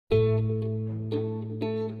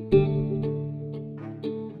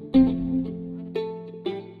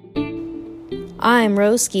I'm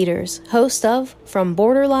Rose Skeeters, host of From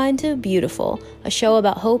Borderline to Beautiful, a show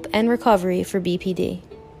about hope and recovery for BPD.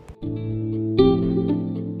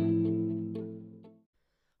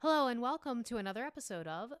 Hello and welcome to another episode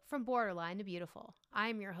of From Borderline to Beautiful.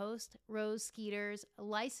 I'm your host, Rose Skeeters,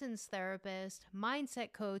 licensed therapist,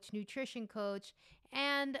 mindset coach, nutrition coach,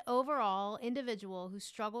 and overall individual who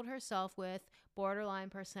struggled herself with borderline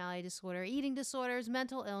personality disorder, eating disorders,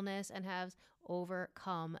 mental illness, and has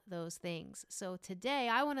overcome those things. So today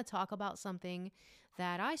I want to talk about something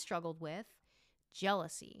that I struggled with,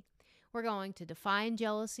 jealousy. We're going to define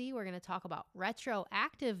jealousy. We're going to talk about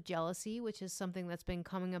retroactive jealousy, which is something that's been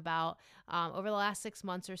coming about over the last 6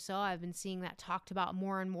 months or so. I've been seeing that talked about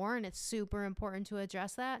more and more, and it's super important to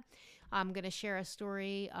address that. I'm going to share a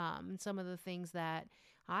story, some of the things that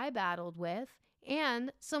I battled with,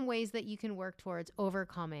 and some ways that you can work towards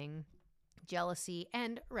overcoming jealousy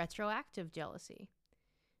and retroactive jealousy.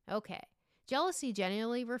 Okay. Jealousy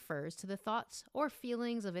generally refers to the thoughts or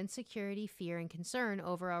feelings of insecurity, fear, and concern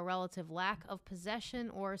over a relative lack of possession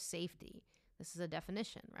or safety. This is a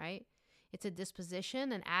definition, right? It's a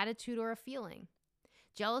disposition, an attitude, or a feeling.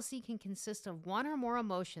 Jealousy can consist of one or more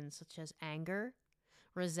emotions such as anger,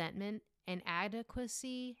 resentment,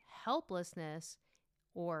 inadequacy, helplessness,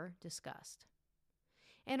 or disgust.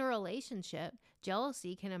 In a relationship,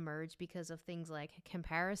 jealousy can emerge because of things like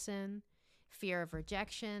comparison, fear of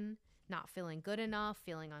rejection, not feeling good enough,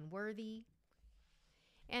 feeling unworthy.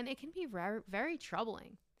 And it can be very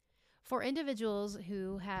troubling. For individuals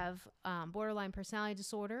who have borderline personality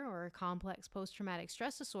disorder or complex post-traumatic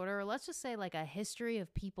stress disorder, or let's just say like a history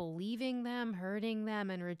of people leaving them, hurting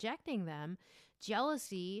them, and rejecting them,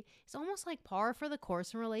 jealousy is almost like par for the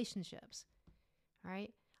course in relationships,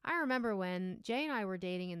 right? I remember when Jay and I were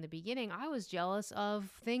dating in the beginning, I was jealous of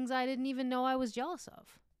things I didn't even know I was jealous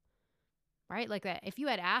of. Right? Like that. If you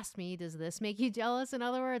had asked me, does this make you jealous? In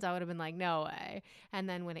other words, I would have been like, no way. And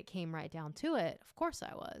then when it came right down to it, of course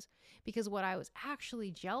I was. Because what I was actually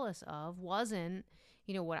jealous of wasn't,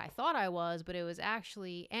 what I thought I was, but it was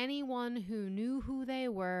actually anyone who knew who they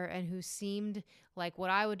were and who seemed like what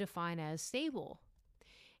I would define as stable.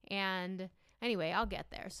 And anyway, I'll get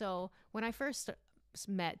there. So when I first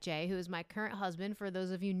met Jay, who is my current husband, for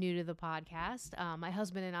those of you new to the podcast, my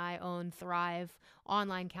husband and I own Thrive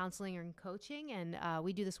Online Counseling and Coaching, and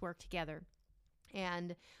we do this work together.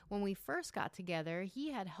 And when we first got together,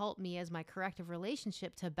 he had helped me as my corrective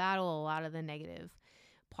relationship to battle a lot of the negative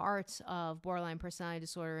parts of borderline personality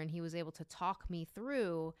disorder, and he was able to talk me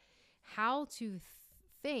through how to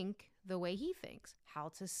think the way he thinks, how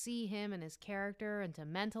to see him and his character and to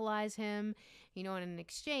mentalize him, and in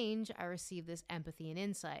exchange, I received this empathy and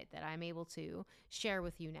insight that I'm able to share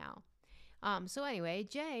with you now. So anyway,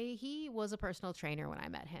 Jay, he was a personal trainer when I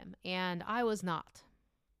met him, and I was not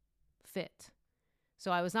fit.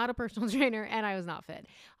 So I was not a personal trainer and I was not fit.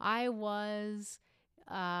 I was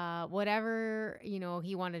whatever,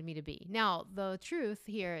 he wanted me to be. Now, the truth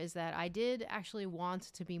here is that I did actually want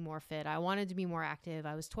to be more fit. I wanted to be more active.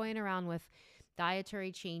 I was toying around with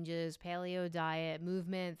dietary changes, paleo diet,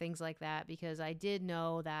 movement, things like that, because I did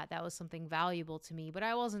know that that was something valuable to me, but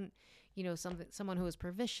I wasn't, someone who was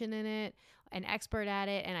proficient in it, an expert at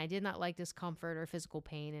it, and I did not like discomfort or physical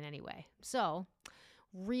pain in any way. So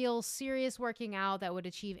real serious working out that would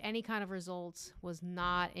achieve any kind of results was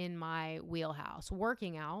not in my wheelhouse.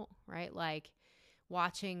 Working out, right? Like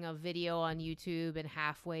watching a video on YouTube and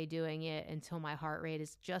halfway doing it until my heart rate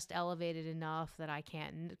is just elevated enough that I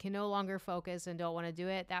can no longer focus and don't want to do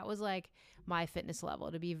it. That was like my fitness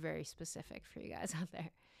level, to be very specific for you guys out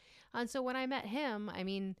there. And so when I met him,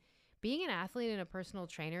 being an athlete and a personal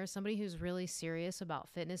trainer, somebody who's really serious about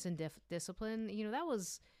fitness and discipline, that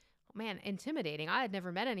was intimidating. I had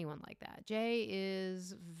never met anyone like that. Jay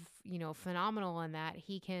is, phenomenal in that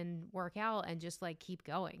he can work out and just like keep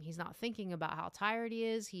going. He's not thinking about how tired he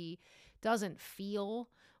is. He doesn't feel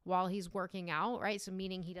while he's working out, right? So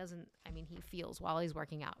meaning he feels while he's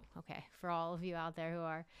working out. Okay. For all of you out there who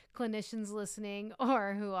are clinicians listening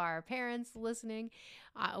or who are parents listening,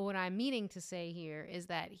 what I'm meaning to say here is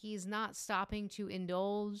that he's not stopping to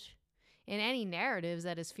indulge in any narratives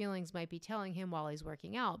that his feelings might be telling him while he's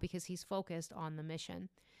working out, because he's focused on the mission,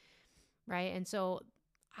 right? And so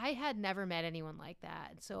I had never met anyone like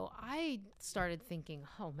that. So I started thinking,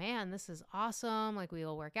 oh man, this is awesome. Like we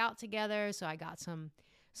will work out together. So I got some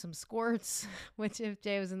squirts, which if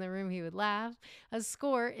Jay was in the room, he would laugh. A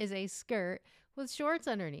skirt is a skirt with shorts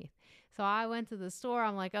underneath. So I went to the store.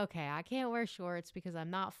 I'm like, okay, I can't wear shorts because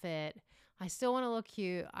I'm not fit. I still want to look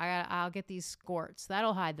cute. I'll get these squirts.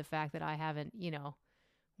 That'll hide the fact that I haven't,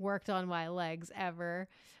 worked on my legs ever.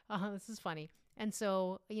 This is funny. And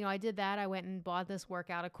so, I did that. I went and bought this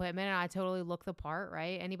workout equipment and I totally looked the part,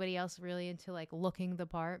 right? Anybody else really into like looking the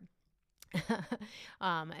part?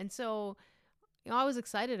 And so, I was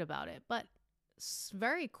excited about it, but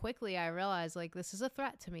very quickly I realized like this is a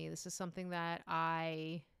threat to me. This is something that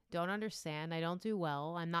I don't understand. I don't do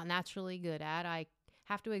well. I'm not naturally good at. I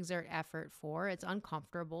have to exert effort for. It's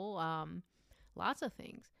uncomfortable. Lots of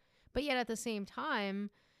things. But yet at the same time,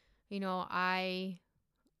 I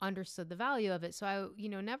understood the value of it. So I,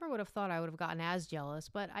 never would have thought I would have gotten as jealous,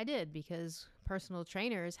 but I did because personal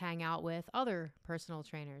trainers hang out with other personal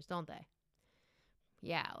trainers, don't they?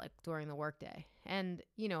 Yeah, like during the workday. And,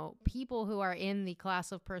 people who are in the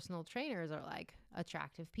class of personal trainers are like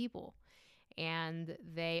attractive people. And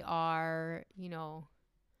they are,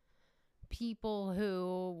 people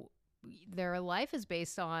who their life is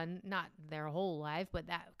based on, not their whole life, but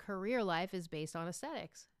that career life is based on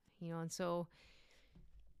aesthetics, and so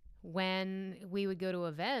when we would go to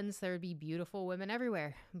events, there would be beautiful women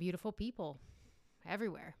everywhere, beautiful people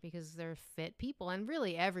everywhere because they're fit people and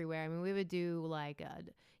really everywhere. I mean, we would do like,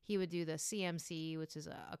 he would do the CMC, which is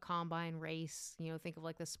a combine race, think of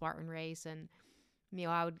like the Spartan race. And,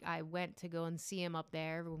 I went to go and see him up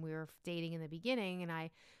there when we were dating in the beginning. And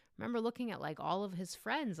I remember looking at like all of his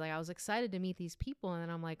friends. Like I was excited to meet these people. And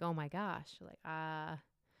then I'm like, oh my gosh, like,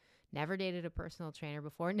 never dated a personal trainer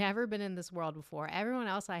before, never been in this world before. Everyone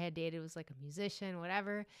else I had dated was like a musician,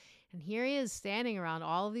 whatever. And here he is standing around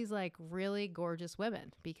all of these like really gorgeous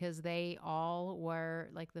women because they all were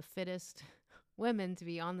like the fittest women to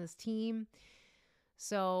be on this team.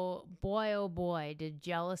 So boy, oh boy, did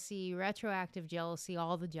jealousy, retroactive jealousy,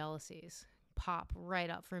 all the jealousies pop right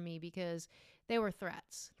up for me because they were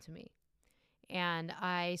threats to me. And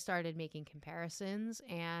I started making comparisons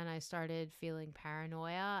and I started feeling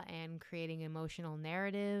paranoia and creating emotional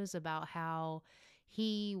narratives about how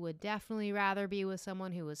he would definitely rather be with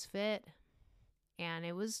someone who was fit. And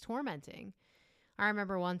it was tormenting. I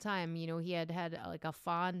remember one time, he had like a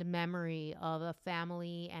fond memory of a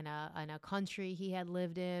family and a country he had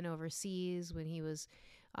lived in overseas when he was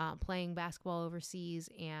playing basketball overseas.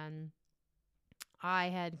 And I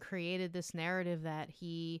had created this narrative that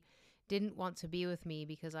he didn't want to be with me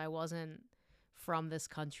because I wasn't from this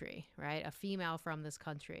country, right? A female from this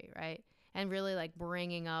country, right? And really like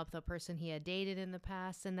bringing up the person he had dated in the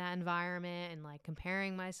past in that environment and like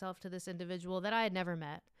comparing myself to this individual that I had never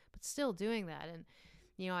met, but still doing that. And,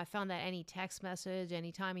 I found that any text message,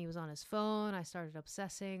 anytime he was on his phone, I started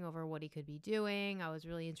obsessing over what he could be doing. I was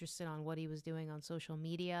really interested on what he was doing on social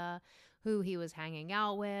media, who he was hanging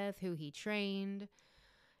out with, who he trained.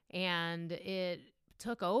 And it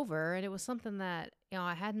took over, and it was something that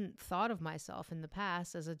I hadn't thought of myself in the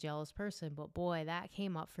past as a jealous person, but boy, that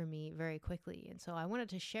came up for me very quickly. And so I wanted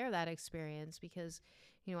to share that experience because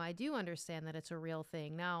I do understand that it's a real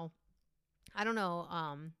thing. Now I don't know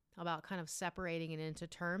about kind of separating it into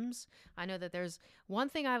terms. I know that there's one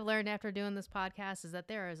thing I've learned after doing this podcast is that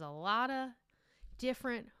there is a lot of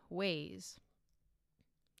different ways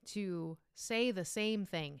to say the same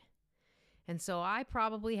thing. And so I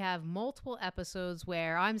probably have multiple episodes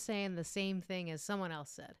where I'm saying the same thing as someone else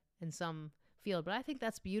said in some field. But I think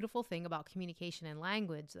that's the beautiful thing about communication and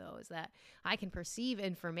language, though, is that I can perceive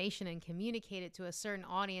information and communicate it to a certain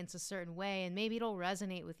audience a certain way, and maybe it'll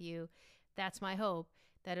resonate with you. That's my hope,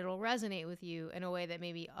 that it'll resonate with you in a way that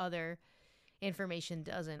maybe other information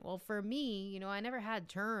doesn't. Well, for me, I never had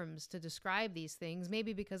terms to describe these things,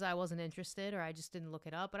 maybe because I wasn't interested or I just didn't look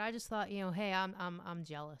it up, but I just thought, hey, I'm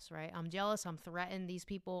jealous, right? I'm jealous. I'm threatened. These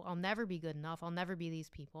people, I'll never be good enough. I'll never be these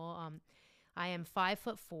people. I am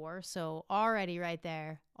 5'4", so already right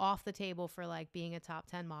there off the table for like being a top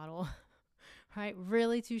 10 model, right?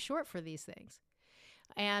 Really too short for these things.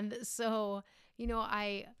 And so,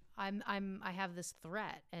 I have this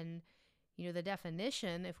threat. And the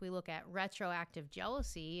definition, if we look at retroactive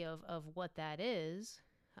jealousy of what that is,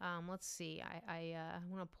 let's see, I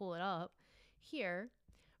want to pull it up here.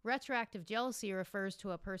 Retroactive jealousy refers to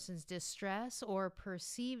a person's distress or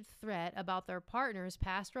perceived threat about their partner's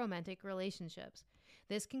past romantic relationships.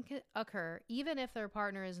 This can occur even if their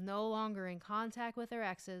partner is no longer in contact with their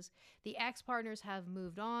exes, the ex-partners have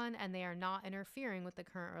moved on, and they are not interfering with the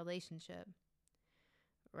current relationship,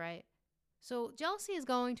 right? So jealousy is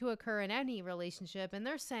going to occur in any relationship, and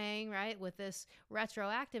they're saying, right, with this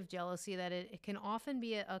retroactive jealousy that it can often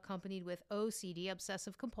be accompanied with OCD,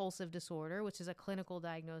 obsessive compulsive disorder, which is a clinical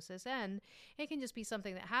diagnosis, and it can just be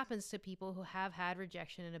something that happens to people who have had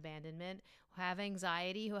rejection and abandonment, who have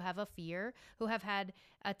anxiety, who have a fear, who have had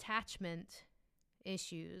attachment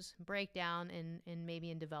issues, breakdown in maybe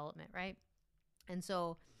in development, right? And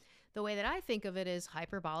so the way that I think of it is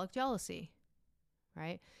hyperbolic jealousy.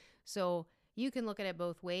 right? So you can look at it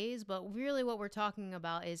both ways, but really what we're talking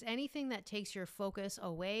about is anything that takes your focus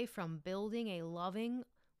away from building a loving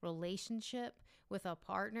relationship with a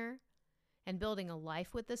partner and building a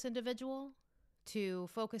life with this individual to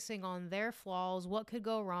focusing on their flaws, what could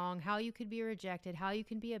go wrong, how you could be rejected, how you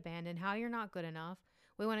can be abandoned, how you're not good enough.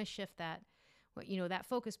 We want to shift that. That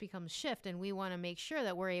focus becomes shift, and we want to make sure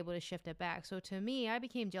that we're able to shift it back. So to me, I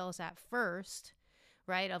became jealous at first,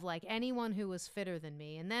 right, of like anyone who was fitter than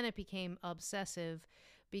me. And then it became obsessive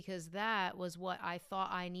because that was what I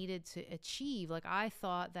thought I needed to achieve. Like I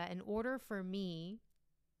thought that in order for me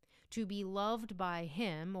to be loved by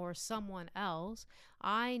him or someone else,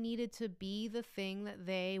 I needed to be the thing that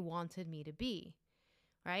they wanted me to be.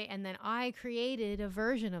 Right. And then I created a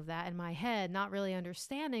version of that in my head, not really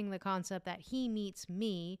understanding the concept that he meets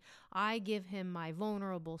me. I give him my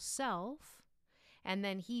vulnerable self. And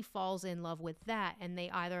then he falls in love with that, and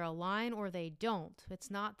they either align or they don't.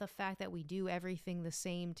 It's not the fact that we do everything the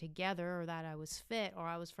same together, or that I was fit, or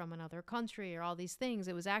I was from another country, or all these things.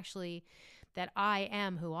 It was actually that I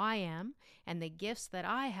am who I am, and the gifts that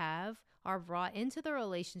I have are brought into the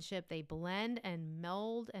relationship. They blend and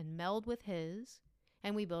meld with his,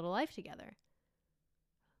 and we build a life together.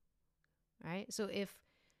 Right? So if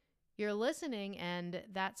you're listening and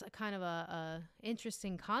that's a kind of a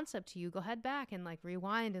interesting concept to you, go ahead back and like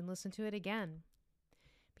rewind and listen to it again.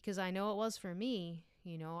 Because I know it was for me.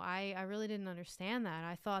 I really didn't understand that.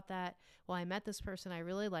 I thought that, well, I met this person, I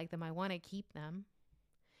really like them, I want to keep them.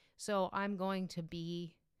 So I'm going to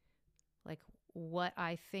be like what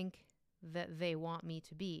I think that they want me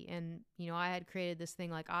to be. And, I had created this thing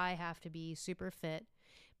like I have to be super fit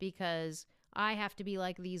because I have to be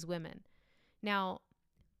like these women. Now,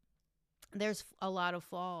 there's a lot of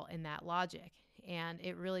flaw in that logic. And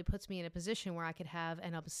it really puts me in a position where I could have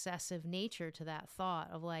an obsessive nature to that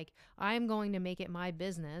thought of like, I'm going to make it my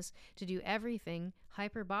business to do everything,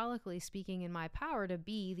 hyperbolically speaking, in my power to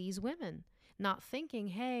be these women. Not thinking,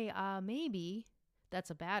 hey, maybe that's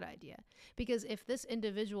a bad idea. Because if this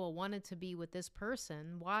individual wanted to be with this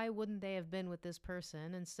person, why wouldn't they have been with this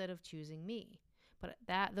person instead of choosing me? But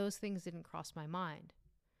those things didn't cross my mind.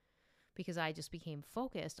 Because I just became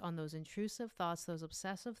focused on those intrusive thoughts, those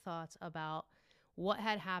obsessive thoughts about what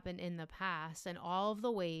had happened in the past and all of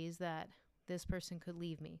the ways that this person could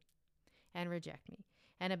leave me and reject me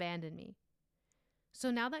and abandon me.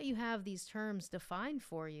 So now that you have these terms defined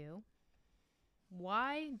for you,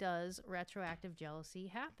 why does retroactive jealousy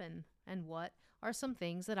happen? And what are some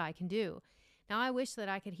things that I can do? Now, I wish that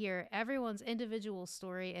I could hear everyone's individual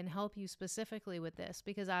story and help you specifically with this,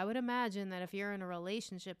 because I would imagine that if you're in a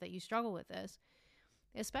relationship that you struggle with this,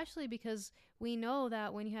 especially because we know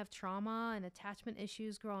that when you have trauma and attachment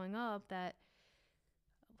issues growing up, that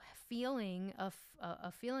a feeling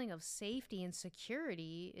of safety and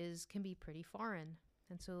security can be pretty foreign.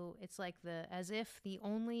 And so it's like as if the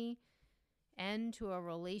only end to a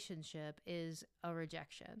relationship is a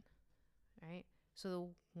rejection, right? So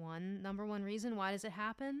number one reason, why does it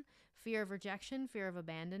happen? Fear of rejection, fear of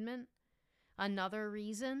abandonment. Another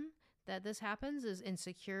reason that this happens is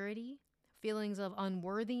insecurity, feelings of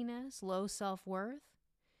unworthiness, low self-worth,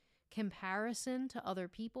 comparison to other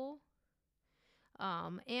people.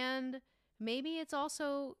 And maybe it's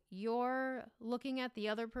also you're looking at the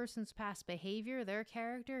other person's past behavior, their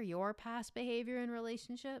character, your past behavior in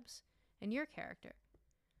relationships, and your character.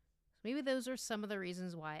 Maybe those are some of the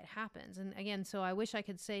reasons why it happens. And again, so I wish I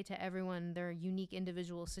could say to everyone their unique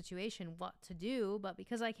individual situation what to do, but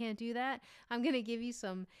because I can't do that, I'm going to give you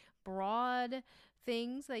some broad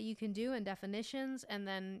things that you can do and definitions. And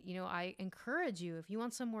then, I encourage you, if you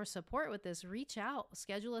want some more support with this, reach out,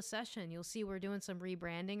 schedule a session. You'll see we're doing some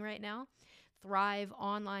rebranding right now.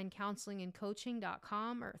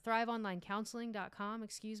 thriveonlinecounselingandcoaching.com or thriveonlinecounseling.com,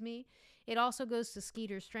 excuse me. It also goes to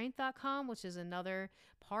skeeterstrength.com, which is another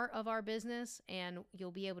part of our business. And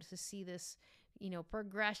you'll be able to see this,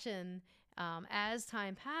 progression as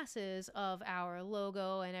time passes of our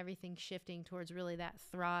logo and everything shifting towards really that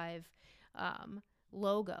Thrive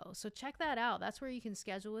logo. So check that out. That's where you can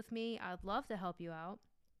schedule with me. I'd love to help you out,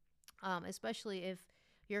 especially if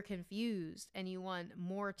you're confused and you want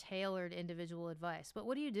more tailored individual advice. But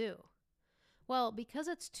what do? Well, because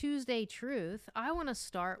it's Tuesday Truth, I want to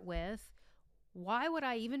start with, why would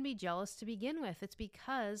I even be jealous to begin with? It's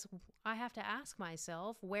because I have to ask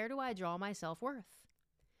myself, where do I draw my self-worth?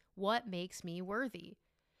 What makes me worthy?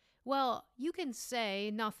 Well, you can say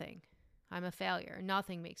nothing. I'm a failure.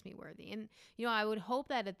 Nothing makes me worthy. And, I would hope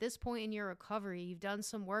that at this point in your recovery, you've done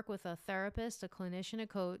some work with a therapist, a clinician, a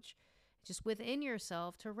coach, just within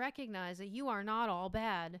yourself to recognize that you are not all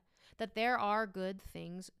bad, that there are good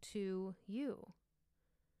things to you.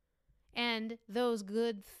 And those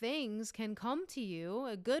good things can come to you.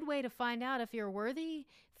 A good way to find out if you're worthy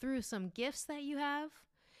through some gifts that you have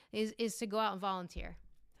is to go out and volunteer.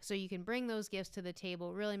 So you can bring those gifts to the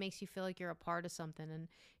table. It really makes you feel like you're a part of something. And,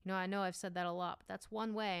 I know I've said that a lot, but that's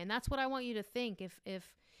one way. And that's what I want you to think.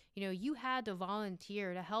 If you had to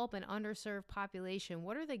volunteer to help an underserved population,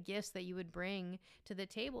 what are the gifts that you would bring to the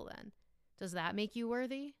table then? Does that make you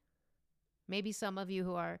worthy? Maybe some of you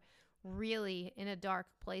who are really in a dark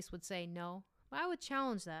place would say no. I would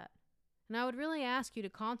challenge that. And I would really ask you to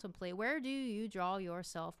contemplate, where do you draw your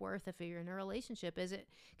self-worth if you're in a relationship? Is it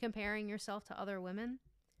comparing yourself to other women?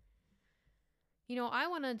 I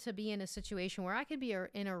wanted to be in a situation where I could be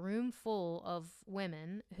in a room full of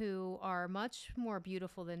women who are much more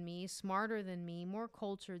beautiful than me, smarter than me, more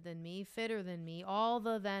cultured than me, fitter than me, all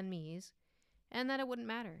the than me's, and that it wouldn't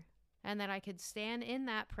matter. And that I could stand in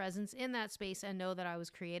that presence, in that space, and know that I was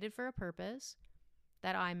created for a purpose,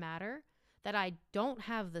 that I matter, that I don't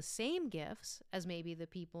have the same gifts as maybe the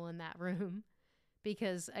people in that room.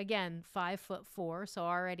 Because again, 5'4", so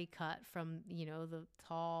already cut from, the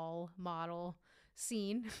tall model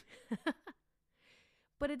scene.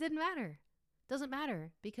 But it didn't matter. Doesn't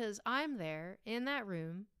matter, because I'm there in that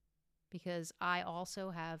room because I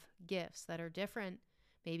also have gifts that are different,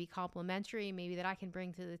 maybe complementary, maybe that I can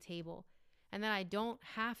bring to the table. And that I don't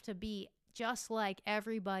have to be just like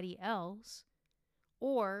everybody else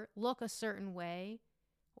or look a certain way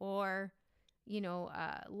or,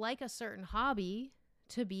 like a certain hobby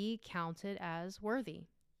to be counted as worthy.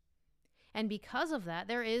 And because of that,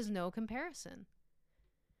 there is no comparison.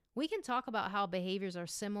 We can talk about how behaviors are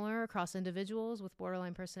similar across individuals with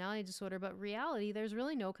borderline personality disorder, but reality, there's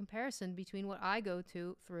really no comparison between what I go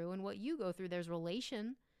through and what you go through. There's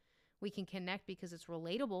relation. We can connect because it's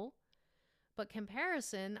relatable. But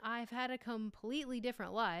comparison, I've had a completely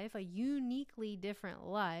different life, a uniquely different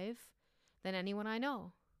life than anyone I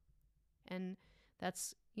know. And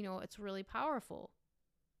that's, it's really powerful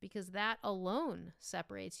because that alone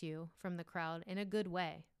separates you from the crowd in a good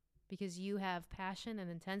way, because you have passion and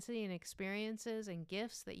intensity and experiences and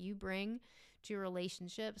gifts that you bring to your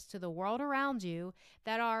relationships, to the world around you,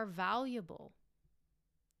 that are valuable.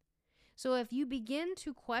 So if you begin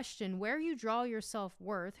to question where you draw your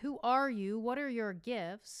self-worth, who are you, what are your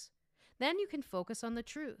gifts, then you can focus on the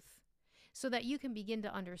truth so that you can begin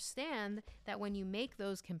to understand that when you make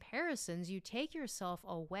those comparisons, you take yourself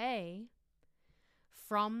away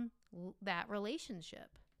from that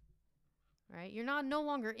relationship, right? You're no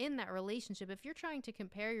longer in that relationship. If you're trying to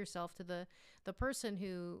compare yourself to the person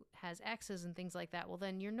who has exes and things like that, well,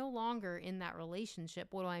 then you're no longer in that relationship.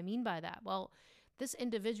 What do I mean by that? Well, this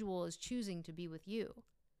individual is choosing to be with you.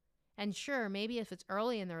 And sure, maybe if it's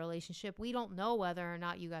early in the relationship, we don't know whether or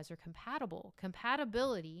not you guys are compatible.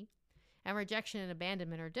 Compatibility and rejection and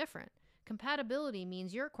abandonment are different. Compatibility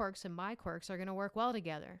means your quirks and my quirks are going to work well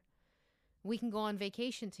together. We can go on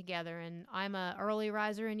vacation together, and I'm an early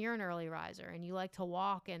riser and you're an early riser, and you like to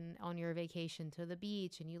walk on your vacation to the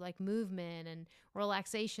beach, and you like movement, and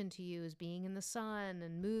relaxation to you is being in the sun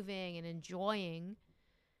and moving and enjoying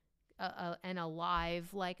an alive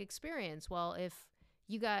like experience. Well, if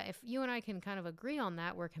you and I can kind of agree on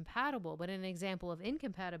that, we're compatible. But an example of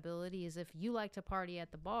incompatibility is if you like to party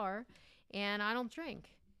at the bar and I don't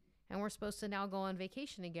drink, and we're supposed to now go on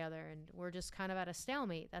vacation together and we're just kind of at a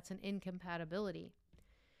stalemate. That's an incompatibility,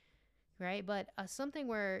 right? But something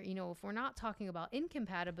where, if we're not talking about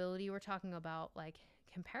incompatibility, we're talking about like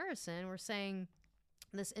comparison. We're saying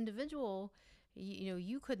this individual,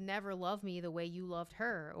 you could never love me the way you loved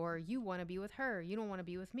her, or you want to be with her, you don't want to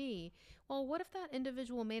be with me. Well, what if that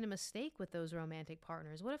individual made a mistake with those romantic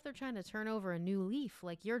partners? What if they're trying to turn over a new leaf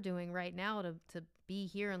like you're doing right now to be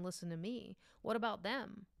here and listen to me? What about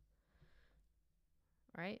them?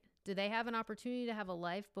 Right? Do they have an opportunity to have a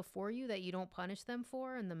life before you that you don't punish them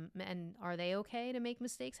for? And are they okay to make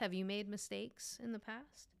mistakes? Have you made mistakes in the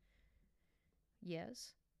past?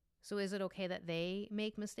 Yes. So is it okay that they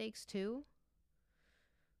make mistakes too?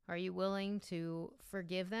 Are you willing to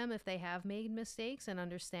forgive them if they have made mistakes and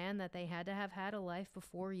understand that they had to have had a life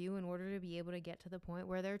before you in order to be able to get to the point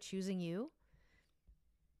where they're choosing you?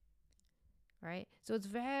 Right? So it's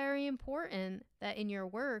very important that in your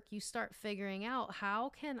work, you start figuring out, how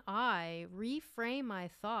can I reframe my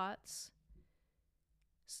thoughts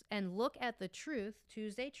and look at the truth,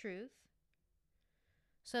 Tuesday truth,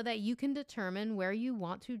 so that you can determine where you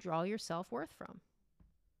want to draw your self-worth from,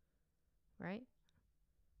 right?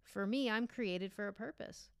 For me, I'm created for a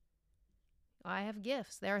purpose. I have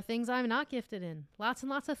gifts. There are things I'm not gifted in. Lots and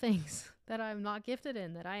lots of things that I'm not gifted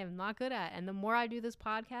in, that I am not good at. And the more I do this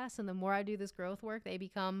podcast and the more I do this growth work, they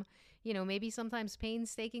become, maybe sometimes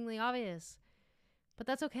painstakingly obvious. But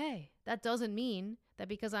that's okay. That doesn't mean that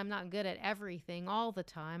because I'm not good at everything all the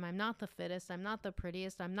time, I'm not the fittest, I'm not the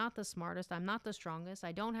prettiest, I'm not the smartest, I'm not the strongest,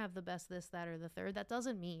 I don't have the best this, that, or the third. That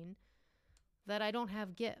doesn't mean that I don't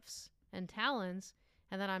have gifts and talents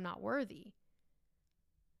and that I'm not worthy.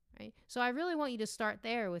 Right? So I really want you to start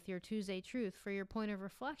there with your Tuesday truth for your point of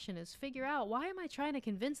reflection is figure out, why am I trying to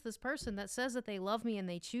convince this person that says that they love me and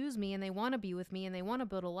they choose me and they want to be with me and they want to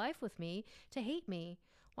build a life with me to hate me?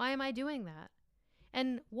 Why am I doing that?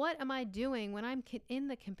 And what am I doing when I'm in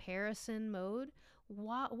the comparison mode?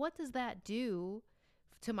 What does that do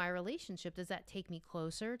to my relationship? Does that take me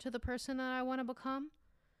closer to the person that I want to become?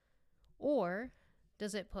 Or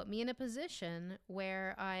does it put me in a position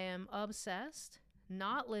where I am obsessed,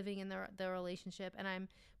 not living in the relationship, and I'm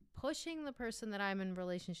pushing the person that I'm in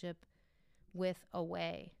relationship with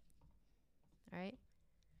away? All right?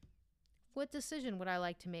 What decision would I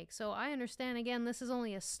like to make? So I understand, again, this is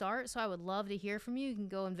only a start, so I would love to hear from you. You can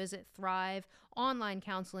go and visit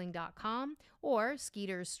thriveonlinecounseling.com or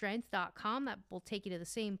skeetersstrength.com. That will take you to the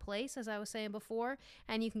same place as I was saying before,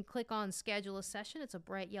 and you can click on schedule a session. It's a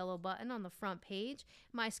bright yellow button on the front page.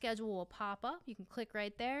 My schedule will pop up. You can click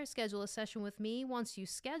right there, schedule a session with me. Once you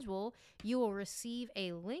schedule, you will receive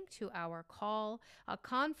a link to our call, a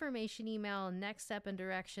confirmation email, next step and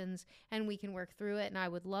directions, and we can work through it, and I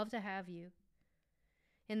would love to have you.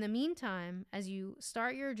 In the meantime, as you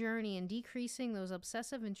start your journey in decreasing those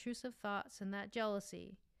obsessive, intrusive thoughts and that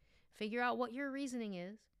jealousy, figure out what your reasoning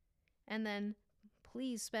is, and then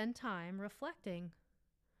please spend time reflecting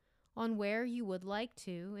on where you would like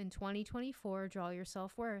to, in 2024, draw your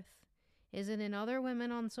self-worth. Is it in other women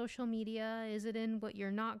on social media? Is it in what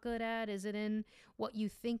you're not good at? Is it in what you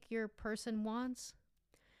think your person wants?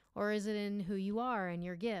 Or is it in who you are and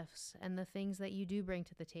your gifts and the things that you do bring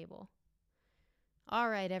to the table? All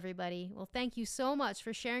right, everybody. Well, thank you so much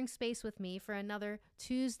for sharing space with me for another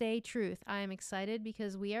Tuesday Truth. I am excited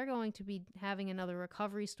because we are going to be having another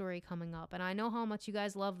recovery story coming up, and I know how much you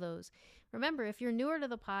guys love those. Remember, if you're newer to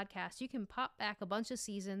the podcast, you can pop back a bunch of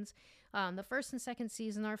seasons. The first and second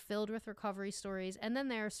season are filled with recovery stories, and then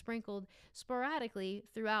they're sprinkled sporadically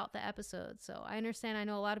throughout the episodes. So I understand, I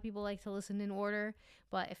know a lot of people like to listen in order,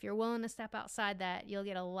 but if you're willing to step outside that, you'll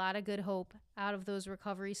get a lot of good hope out of those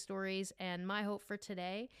recovery stories. And my hope for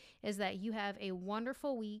today is that you have a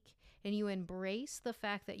wonderful week and you embrace the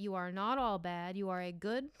fact that you are not all bad. You are a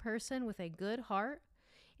good person with a good heart,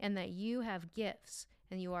 and that you have gifts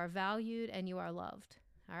and you are valued and you are loved.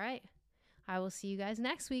 All right. I will see you guys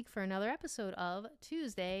next week for another episode of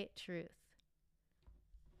Tuesday Truth.